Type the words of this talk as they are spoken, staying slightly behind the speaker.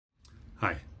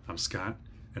Hi, I'm Scott,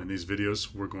 and in these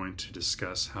videos we're going to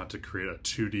discuss how to create a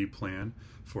 2D plan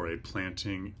for a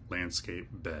planting landscape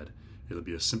bed. It'll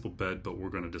be a simple bed, but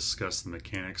we're going to discuss the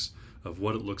mechanics of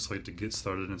what it looks like to get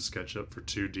started in SketchUp for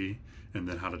 2D, and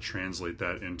then how to translate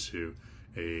that into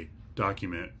a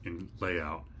document in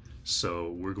layout.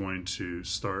 So we're going to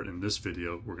start in this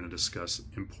video, we're going to discuss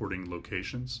importing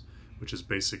locations, which is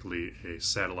basically a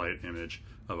satellite image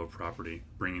of a property,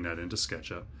 bringing that into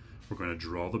SketchUp. We're going to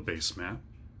draw the base map,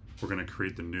 we're going to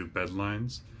create the new bed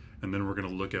lines, and then we're going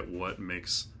to look at what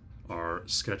makes our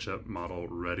SketchUp model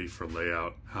ready for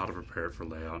layout, how to prepare it for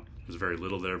layout. There's very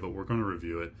little there, but we're going to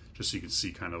review it just so you can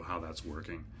see kind of how that's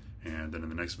working. And then in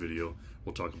the next video,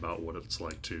 we'll talk about what it's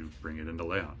like to bring it into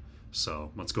layout.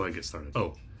 So let's go ahead and get started.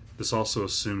 Oh, this also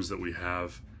assumes that we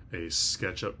have a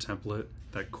SketchUp template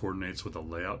that coordinates with a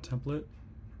layout template.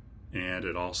 And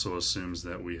it also assumes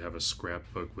that we have a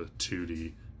scrapbook with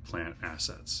 2D plant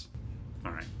assets.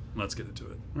 All right, let's get into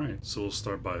it. All right, so we'll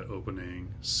start by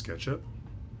opening SketchUp,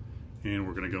 and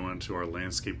we're gonna go into our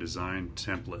landscape design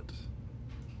template.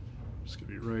 It's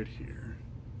gonna be right here.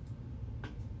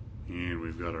 And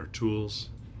we've got our tools,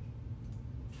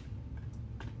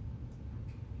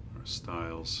 our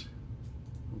styles.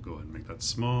 We'll go ahead and make that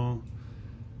small.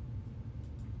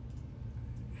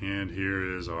 And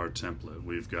here is our template.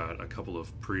 We've got a couple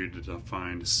of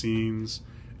predefined scenes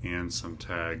and some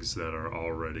tags that are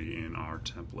already in our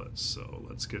template. So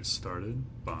let's get started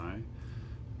by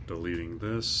deleting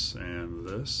this and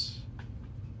this.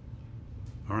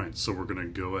 All right, so we're gonna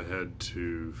go ahead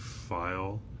to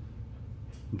File,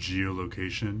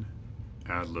 Geolocation,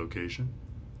 Add Location.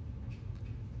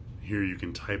 Here you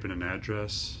can type in an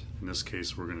address. In this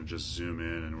case, we're gonna just zoom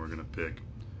in and we're gonna pick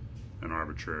an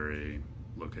arbitrary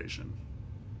location.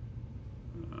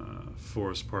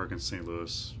 Forest Park in St.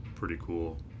 Louis, pretty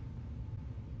cool.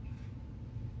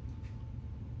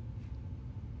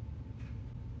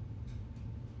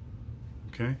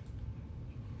 Okay,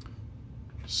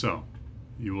 so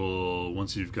you will,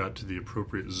 once you've got to the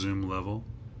appropriate zoom level,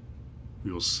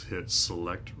 we will hit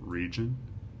select region,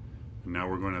 and now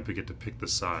we're going to get to pick the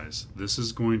size. This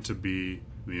is going to be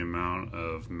the amount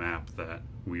of map that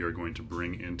we are going to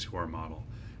bring into our model,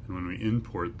 and when we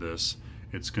import this,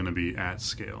 it's going to be at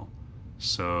scale.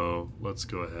 So let's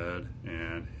go ahead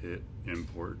and hit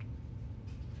import.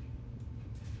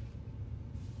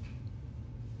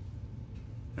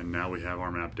 And now we have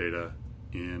our map data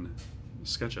in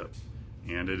SketchUp,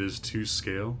 and it is to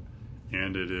scale,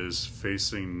 and it is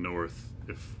facing north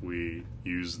if we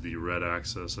use the red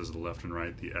axis as the left and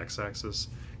right, the x-axis,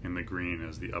 and the green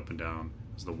as the up and down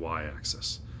as the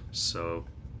y-axis. So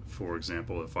for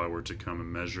example, if I were to come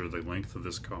and measure the length of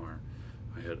this car,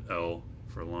 I hit L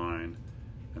for line,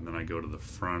 and then I go to the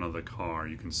front of the car.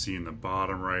 You can see in the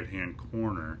bottom right hand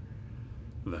corner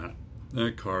that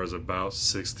that car is about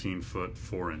 16 foot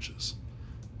 4 inches.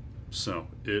 So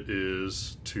it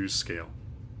is to scale.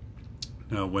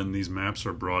 Now when these maps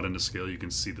are brought into scale, you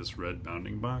can see this red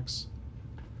bounding box.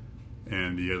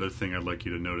 And the other thing I'd like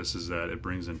you to notice is that it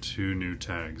brings in two new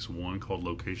tags, one called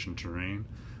location terrain,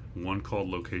 one called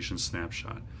location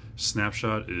snapshot.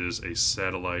 Snapshot is a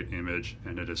satellite image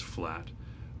and it is flat.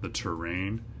 The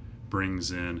terrain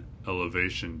brings in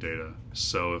elevation data.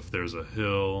 So if there's a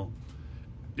hill,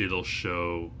 it'll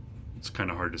show, it's kind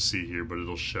of hard to see here, but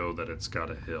it'll show that it's got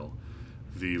a hill.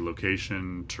 The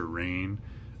location terrain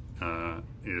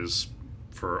is,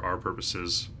 for our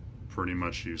purposes, pretty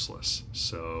much useless.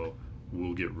 So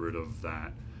we'll get rid of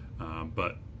that.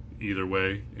 But either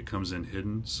way, it comes in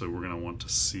hidden, so we're going to want to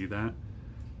see that.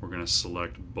 We're going to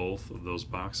select both of those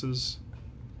boxes.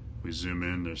 We zoom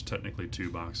in, there's technically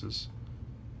two boxes.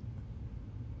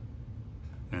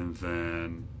 And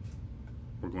then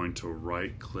we're going to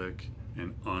right click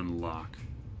and unlock.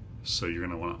 So you're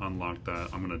going to want to unlock that.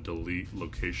 I'm going to delete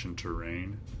location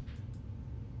terrain,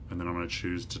 and then I'm going to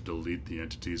choose to delete the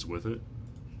entities with it.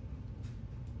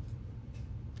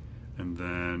 And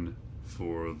then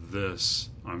for this,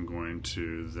 I'm going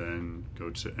to then go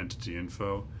to entity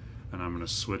info, and I'm going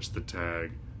to switch the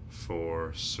tag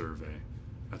for survey.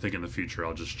 I think in the future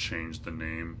I'll just change the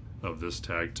name of this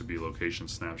tag to be location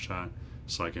snapshot,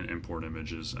 so I can import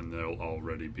images and they'll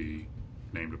already be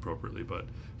named appropriately. But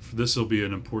this will be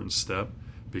an important step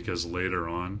because later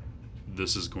on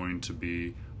this is going to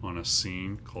be on a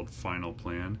scene called final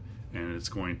plan, and it's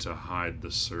going to hide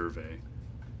the survey.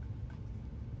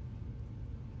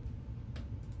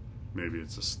 Maybe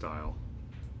it's a style.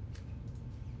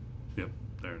 Yep,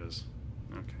 there it is.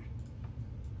 Okay.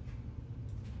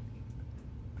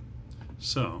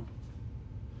 So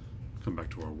come back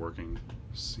to our working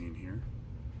scene here.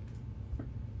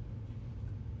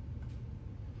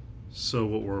 So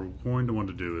what we're going to want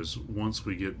to do is, once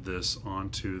we get this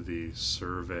onto the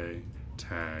survey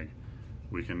tag,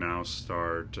 we can now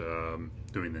start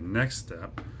doing the next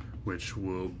step, which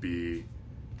will be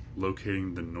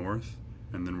locating the north,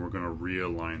 and then we're going to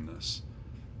realign this.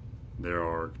 There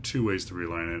are two ways to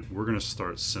realign it. We're going to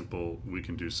start simple. We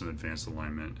can do some advanced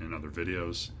alignment in other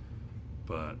videos,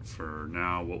 but for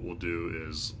now what we'll do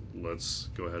is let's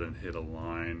go ahead and hit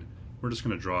align. We're just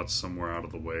going to draw it somewhere out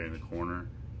of the way in the corner,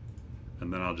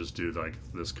 and then I'll just do like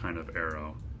this kind of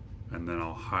arrow, and then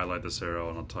I'll highlight this arrow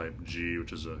and I'll type G,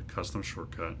 which is a custom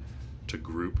shortcut, to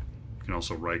group. You can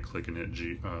also right click and hit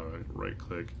G, right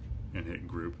click and hit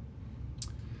group.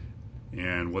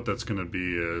 And what that's going to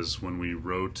be is when we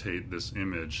rotate this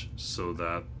image so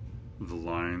that the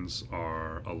lines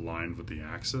are aligned with the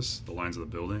axis, the lines of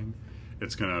the building,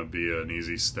 it's going to be an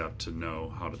easy step to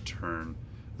know how to turn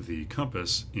the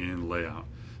compass in layout.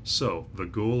 So the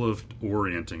goal of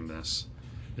orienting this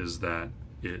is that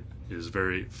it is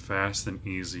very fast and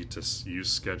easy to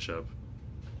use SketchUp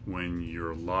when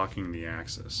you're locking the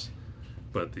axis.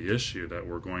 But the issue that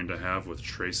we're going to have with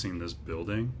tracing this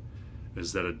building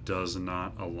is that it does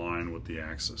not align with the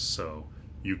axis. So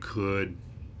you could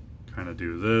kind of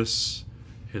do this,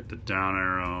 hit the down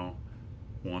arrow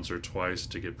once or twice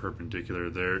to get perpendicular.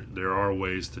 There are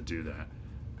ways to do that,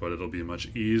 but it'll be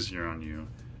much easier on you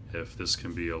if this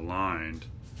can be aligned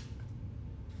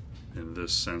in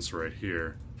this sense right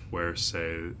here, where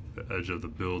say the edge of the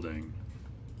building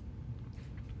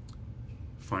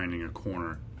finding a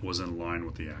corner was in line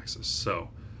with the axis. So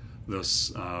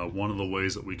this one of the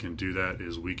ways that we can do that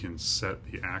is we can set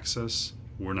the axis.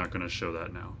 We're not going to show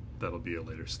that now. That'll be a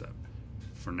later step.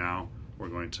 For now, we're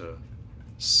going to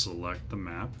select the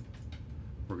map.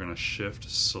 We're going to shift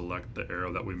select the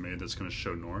arrow that we made that's going to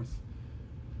show north.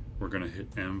 We're going to hit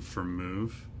M for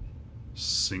move,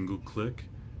 single click,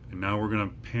 and now we're going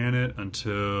to pan it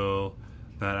until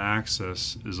that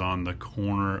axis is on the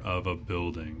corner of a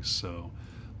building. So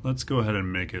let's go ahead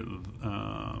and make it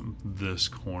this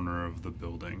corner of the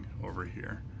building over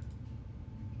here.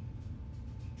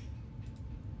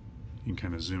 You can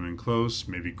kind of zoom in close,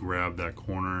 maybe grab that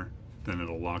corner, then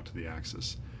it'll lock to the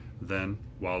axis. Then,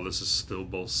 while this is still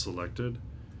both selected,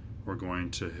 we're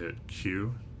going to hit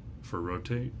Q for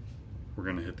rotate. We're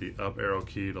going to hit the up arrow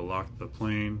key to lock the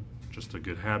plane, just a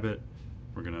good habit.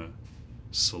 We're going to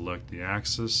select the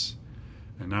axis,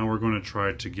 and now we're going to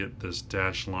try to get this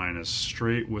dashed line as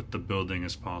straight with the building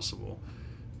as possible.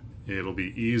 It'll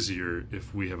be easier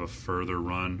if we have a further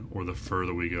run or the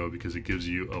further we go, because it gives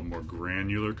you a more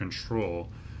granular control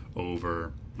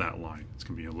over that line. It's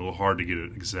going to be a little hard to get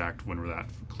it exact when we're that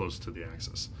close to the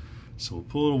axis. So we'll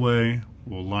pull it away,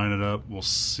 we'll line it up, we'll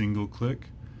single click,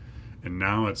 and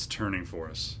now it's turning for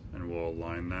us, and we'll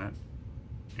align that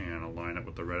and align it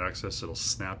with the red axis. It'll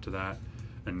snap to that,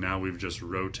 and now we've just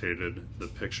rotated the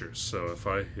picture. So if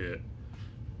I hit,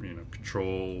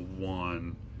 Control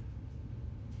 1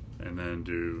 and then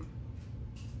do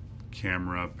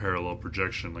camera parallel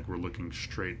projection, like we're looking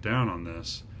straight down on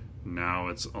this, now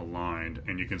it's aligned.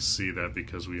 And you can see that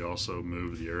because we also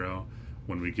move the arrow.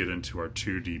 When we get into our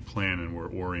 2D plan and we're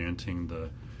orienting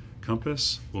the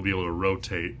compass, we'll be able to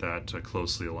rotate that to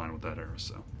closely align with that arrow.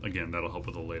 So again, that'll help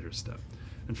with a later step.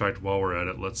 In fact, while we're at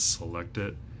it, let's select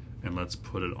it and let's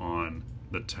put it on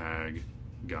the tag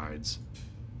guides.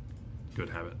 Good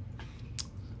habit.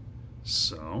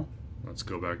 So let's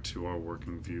go back to our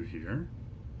working view here.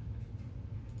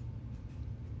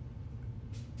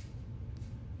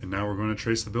 And now we're going to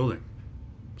trace the building.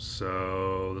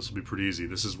 So this will be pretty easy.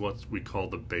 This is what we call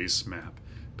the base map.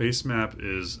 Base map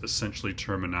is essentially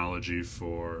terminology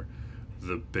for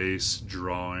the base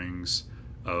drawings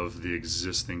of the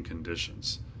existing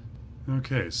conditions.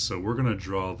 Okay, so we're going to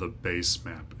draw the base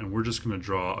map, and we're just going to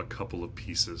draw a couple of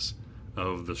pieces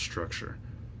of the structure.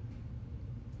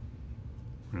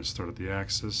 We're going to start at the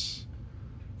axis.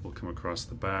 We'll come across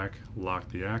the back, lock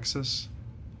the axis.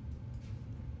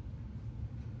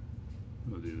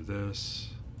 We'll do this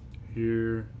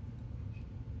here,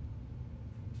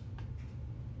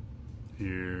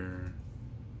 here,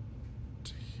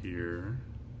 to here.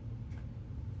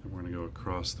 And we're going to go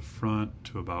across the front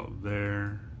to about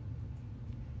there.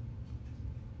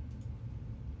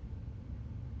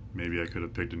 Maybe I could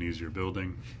have picked an easier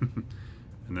building.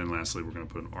 And then lastly, we're going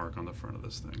to put an arc on the front of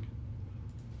this thing.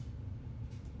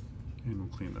 And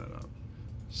we'll clean that up.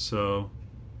 So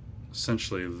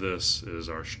essentially this is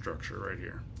our structure right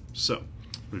here. So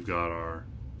we've got our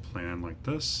plan like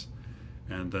this.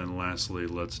 And then lastly,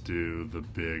 let's do the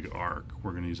big arc.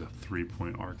 We're going to use a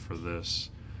 3-point arc for this.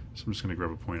 So I'm just going to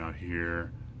grab a point out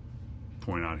here,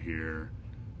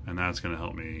 and that's going to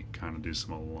help me kind of do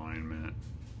some alignment.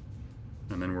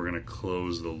 And then we're going to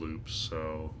close the loop.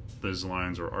 So these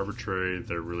lines are arbitrary.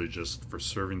 They're really just for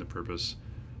serving the purpose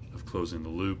of closing the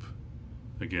loop.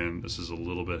 Again, this is a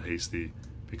little bit hasty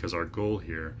because our goal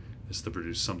here is to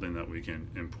produce something that we can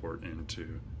import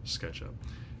into SketchUp.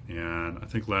 And I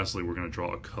think lastly, we're going to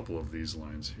draw a couple of these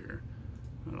lines here.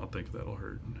 I don't think that'll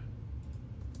hurt.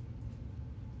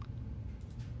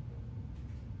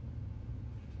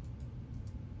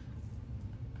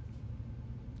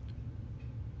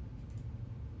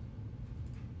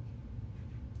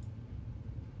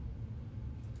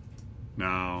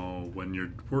 Now, when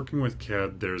you're working with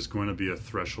CAD, there's going to be a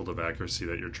threshold of accuracy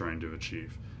that you're trying to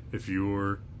achieve. If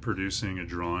you're producing a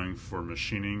drawing for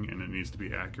machining and it needs to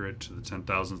be accurate to the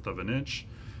 10,000th of an inch,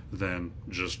 then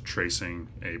just tracing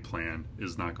a plan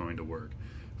is not going to work.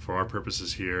 For our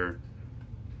purposes here,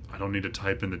 I don't need to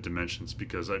type in the dimensions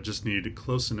because I just need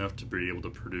close enough to be able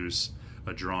to produce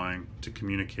a drawing to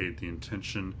communicate the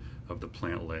intention of the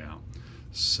plant layout.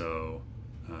 So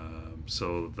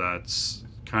that's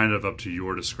kind of up to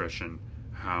your discretion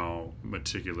how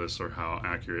meticulous or how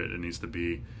accurate it needs to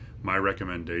be. My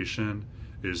recommendation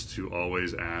is to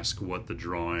always ask what the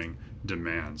drawing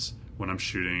demands. When I'm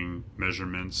shooting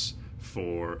measurements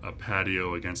for a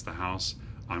patio against the house,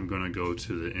 I'm going to go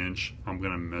to the inch. I'm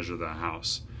going to measure the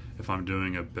house. If I'm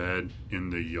doing a bed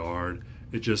in the yard,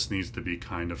 it just needs to be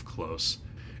kind of close.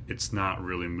 It's not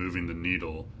really moving the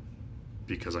needle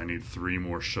because I need 3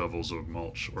 more shovels of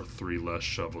mulch or 3 less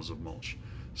shovels of mulch.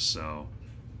 So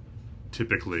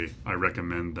typically I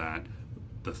recommend that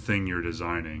the thing you're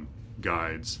designing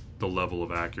guides the level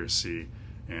of accuracy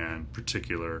and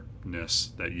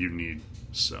particularness that you need.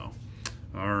 So,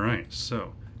 all right,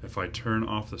 so if I turn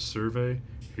off the survey,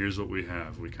 here's what we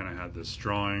have. We kind of had this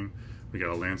drawing. We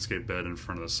got a landscape bed in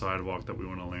front of the sidewalk that we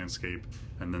want to landscape,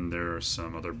 and then there are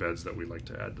some other beds that we'd like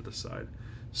to add to the side.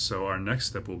 So our next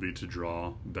step will be to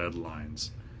draw bed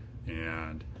lines.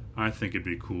 And I think it'd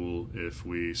be cool if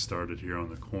we started here on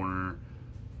the corner.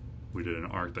 We did an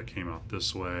arc that came out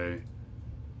this way.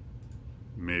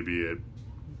 Maybe it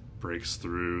breaks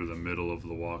through the middle of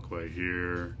the walkway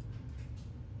here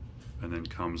and then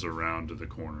comes around to the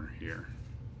corner here.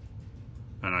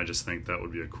 And I just think that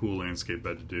would be a cool landscape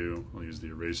bed to do. I'll use the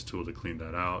erase tool to clean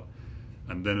that out.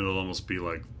 And then it'll almost be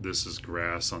like this is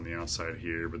grass on the outside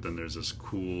here, but then there's this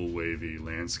cool wavy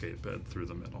landscape bed through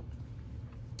the middle.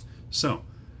 So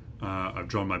I've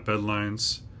drawn my bed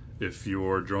lines. If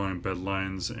you're drawing bed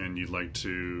lines and you'd like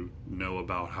to know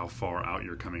about how far out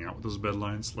you're coming out with those bed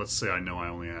lines, let's say I know I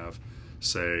only have,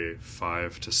 say,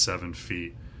 5 to 7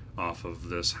 feet off of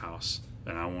this house,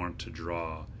 and I want to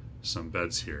draw some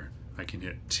beds here. I can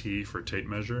hit T for tape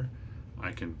measure.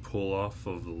 I can pull off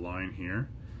of the line here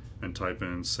and type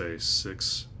in, say,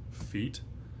 6 feet,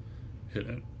 hit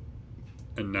it.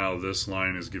 And now this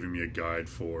line is giving me a guide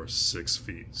for 6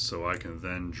 feet. So I can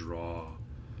then draw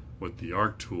with the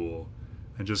arc tool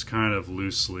and just kind of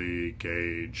loosely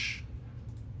gauge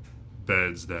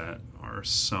beds that are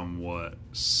somewhat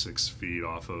 6 feet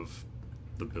off of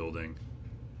the building.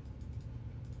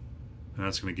 And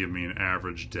that's going to give me an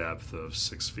average depth of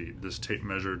 6 feet. This tape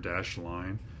measure dashed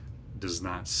line does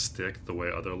not stick the way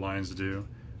other lines do.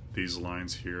 These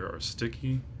lines here are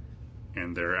sticky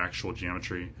and their actual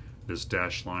geometry. This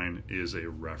dashed line is a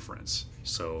reference,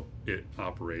 so it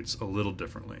operates a little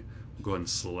differently. We'll go ahead and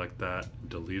select that,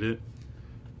 delete it.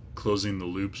 Closing the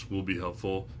loops will be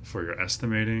helpful for your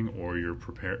estimating or your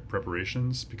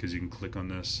preparations, because you can click on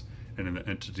this and in the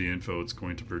entity info it's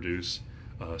going to produce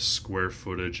square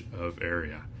footage of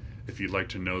area. If you'd like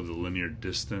to know the linear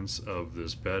distance of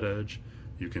this bed edge,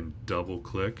 you can double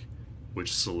click,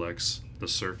 which selects the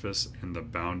surface and the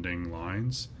bounding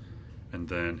lines, and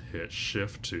then hit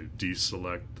shift to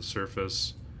deselect the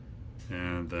surface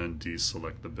and then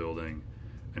deselect the building.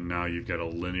 And now you've got a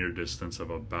linear distance of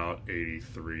about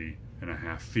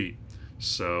 83.5 feet.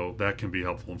 So that can be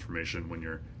helpful information when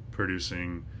you're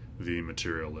producing the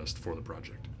material list for the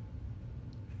project.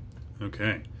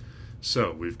 Okay,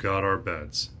 so we've got our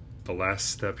beds. The last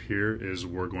step here is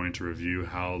we're going to review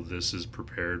how this is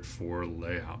prepared for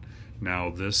layout. Now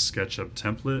this SketchUp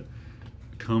template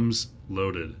comes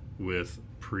loaded with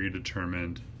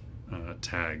predetermined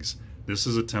tags. This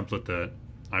is a template that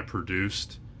I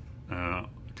produced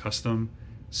custom,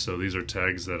 so these are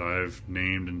tags that I've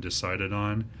named and decided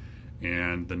on,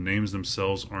 and the names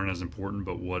themselves aren't as important,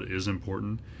 but what is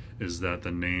important is that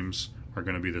the names are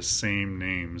going to be the same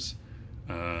names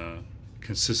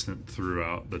consistent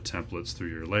throughout the templates, through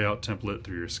your layout template,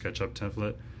 through your SketchUp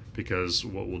template, because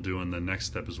what we'll do in the next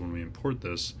step is when we import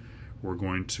this, we're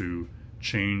going to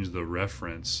change the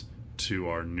reference to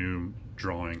our new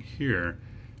drawing here,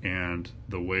 and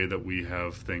the way that we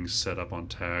have things set up on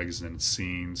tags and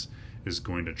scenes is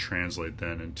going to translate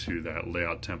then into that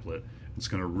layout template. It's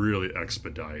going to really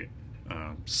expedite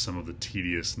some of the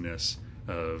tediousness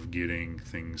of getting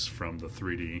things from the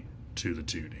 3D to the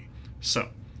 2D. So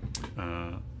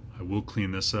I will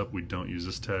clean this up. We don't use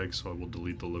this tag, so I will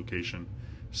delete the location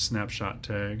snapshot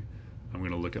tag. I'm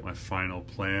going to look at my final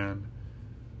plan.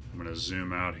 I'm going to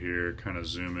zoom out here, kind of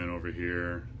zoom in over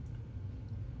here,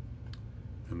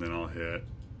 and then I'll hit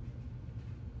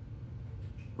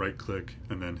right click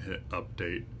and then hit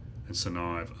update. And so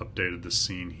now I've updated the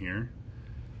scene here.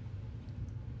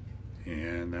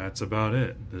 And that's about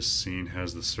it. This scene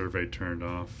has the survey turned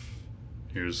off.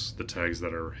 Here's the tags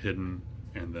that are hidden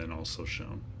and then also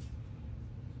shown.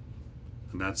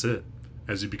 And that's it.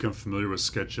 As you become familiar with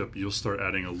SketchUp, you'll start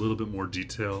adding a little bit more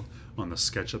detail on the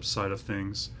SketchUp side of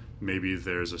things. Maybe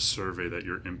there's a survey that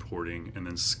you're importing and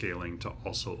then scaling to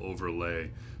also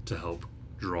overlay to help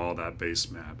draw that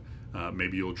base map.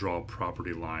 Maybe you'll draw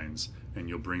property lines and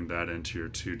you'll bring that into your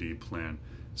 2D plan.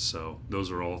 So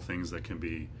those are all things that can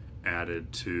be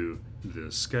added to the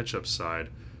SketchUp side.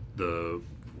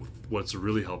 What's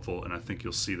really helpful, and I think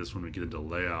you'll see this when we get into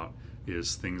layout,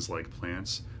 is things like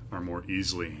plants are more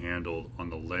easily handled on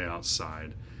the layout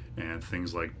side, and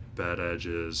things like bed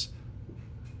edges,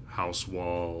 house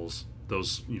walls,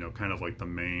 those, you know, kind of like the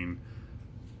main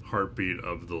heartbeat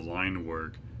of the line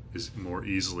work is more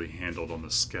easily handled on the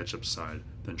SketchUp side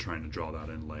than trying to draw that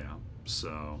in layout.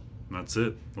 So that's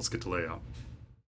it. Let's get to layout.